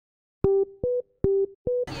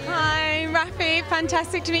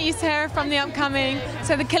fantastic to meet you, Sarah, from the upcoming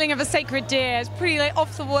The Killing of a Sacred Deer. It's pretty like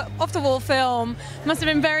off the wall film. Must have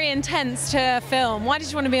been very intense to film. Why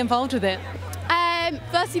did you want to be involved with it?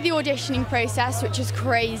 Firstly, the auditioning process, which is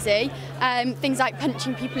crazy. Things like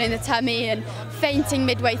punching people in the tummy and fainting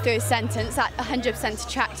midway through a sentence, that 100%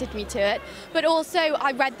 attracted me to it. But also,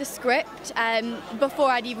 I read the script before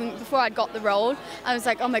I'd got the role. I was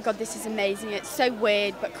like, oh my God, this is amazing. It's so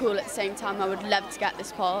weird but cool at the same time. I would love to get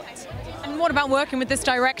this part. And what about working with this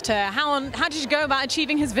director? How did you go about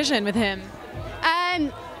achieving his vision with him?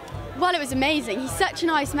 Well, it was amazing. He's such a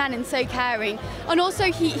nice man and so caring, and also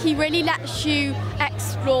he really lets you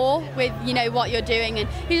explore with what you're doing, and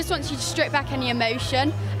he just wants you to strip back any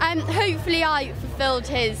emotion. And hopefully I fulfilled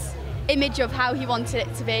his image of how he wanted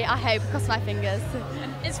it to be. I hope, cross my fingers.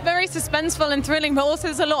 It's very suspenseful and thrilling, but also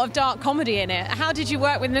there's a lot of dark comedy in it. How did you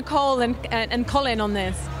work with Nicole and Colin on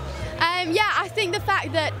this? Yeah, I think the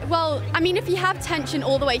fact that, well, I mean, if you have tension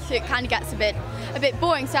all the way through, it kind of gets a bit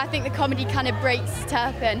boring. So I think the comedy kind of breaks it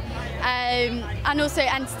up and also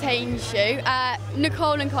entertains you.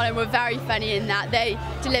 Nicole and Colin were very funny in that. They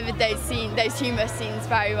delivered those humorous scenes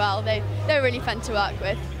very well. They were really fun to work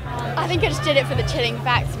with. I think I just did it for the chilling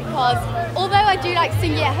facts, because although I do like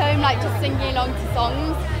singing at home, like just singing along to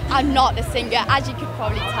songs, I'm not a singer, as you could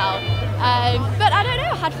probably tell. But I don't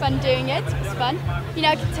know, I had fun doing it. It was fun.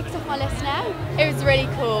 I can tick it off my list now. It was really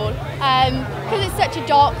cool. Because it's such a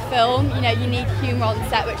dark film, you need humour on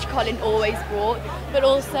set, which Colin always brought. But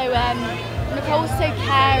also, Nicole's so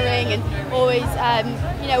caring and always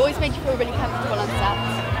made you feel really comfortable on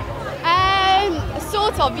set.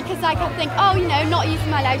 Sort of, because I think, not using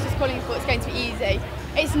my legs, just crawling thought it's going to be easy.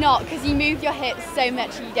 It's not, because you move your hips so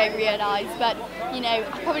much you don't realise, but I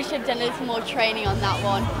probably should have done a little more training on that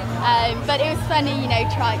one. But it was funny,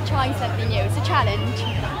 trying something new. It's a challenge.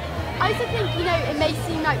 I also think, it may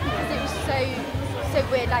seem like, because it was so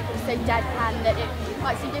weird, like it was so deadpan, that it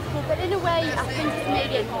might seem difficult, but in a way I think it's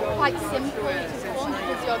made it quite simple to perform,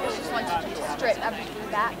 because your just wanted you to strip everything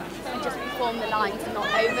back and just perform the lines and not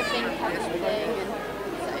overthink everything.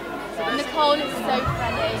 And Nicole is so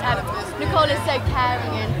funny. Nicole is so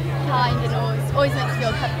caring and kind and always makes you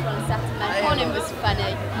feel comfortable on set. And then Colin was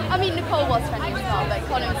funny. I mean, Nicole was funny as well, but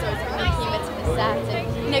Colin was always bringing humour to the set.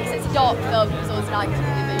 And because it's a dark film, it was always nice to be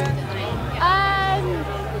in the mood.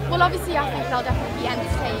 Well, obviously, I think they'll definitely be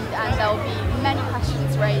entertained, and there'll be many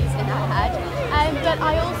questions raised in their head. But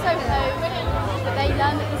I also hope that they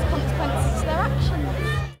learn that there's consequences to their actions.